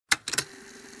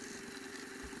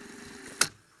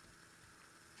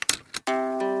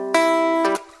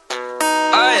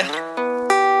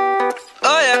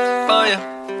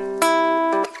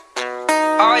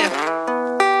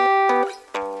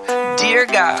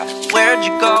God, where'd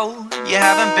you go? You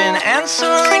haven't been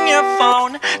answering your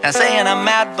phone. Not saying I'm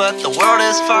mad, but the world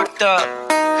is fucked up,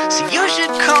 so you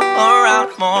should come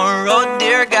around more. Oh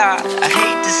dear God, I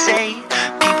hate to say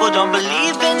people don't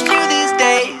believe in you these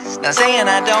days. Not saying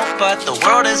I don't, but the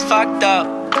world is fucked up,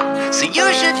 so you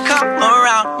should come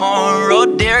around more.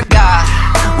 Oh dear God,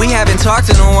 we haven't talked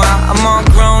in a while. I'm all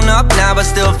grown up now, but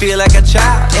still feel like a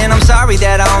child. And I'm sorry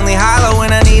that I only holler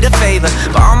when I need a favor,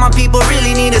 but all my people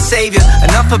really need a savior.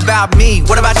 Enough about me,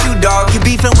 what about you, dog? You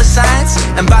beefing with science?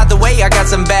 And by the way, I got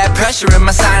some bad pressure in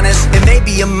my sinus. It may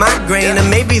be a migraine, or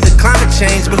maybe the climate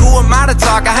change, but who am I to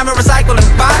talk? I haven't recycled in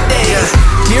 5 days.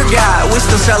 Dear God, we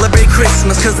still celebrate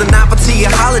Christmas, cause the novelty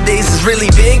of holidays is really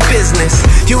big business.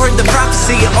 You heard the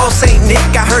prophecy of old Saint Nick.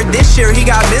 I heard this year he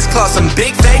got misclassed some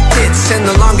big fake tits. And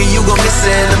the longer you go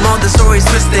missing, the more the story's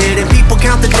twisted, and people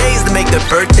count the days to make their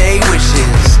birthday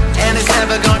wishes. And it's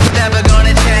never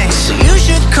gonna change, so you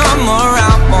should come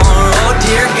around more. Oh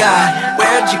dear God,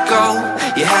 where'd you go?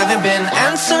 You haven't been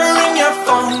answering your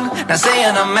phone. Not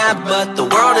saying I'm mad, but the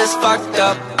world is fucked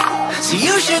up, so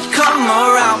you should come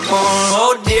around more.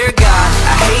 Oh dear God,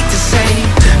 I hate to say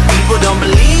people don't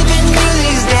believe in you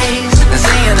these days. Not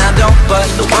saying I don't, but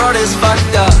the world is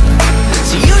fucked up,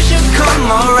 so you should come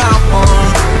around more.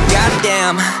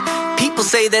 Goddamn, people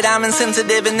say that I'm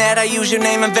insensitive and that I use your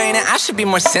name in vain, and I should be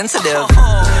more sensitive,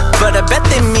 but I bet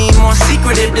they mean more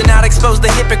secretive, to not expose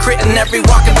the hypocrite and every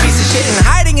walking piece of shit. And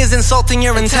hiding is insulting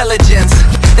your intelligence.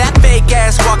 That fake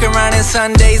ass walking around in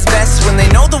Sunday's best, when they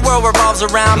know the world revolves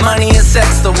around money and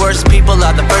sex. The worst people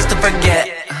are the first to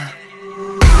forget.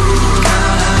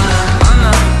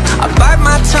 I bite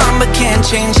my tongue but can't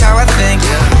change how I think.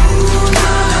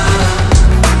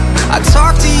 I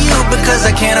talk to you because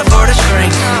I can't afford a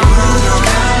shrink.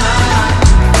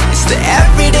 It's the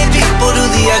everyday people do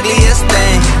the ugliest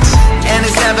things, and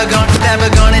it's never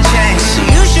gonna change, so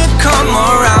you should come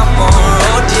around more.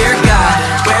 Oh dear God,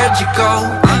 where'd you go?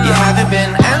 You haven't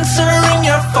been answering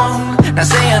your phone. Not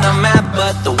saying I'm mad,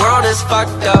 but the world is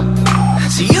fucked up,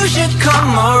 so you should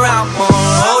come around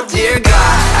more. Oh dear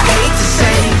God, I hate to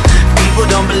say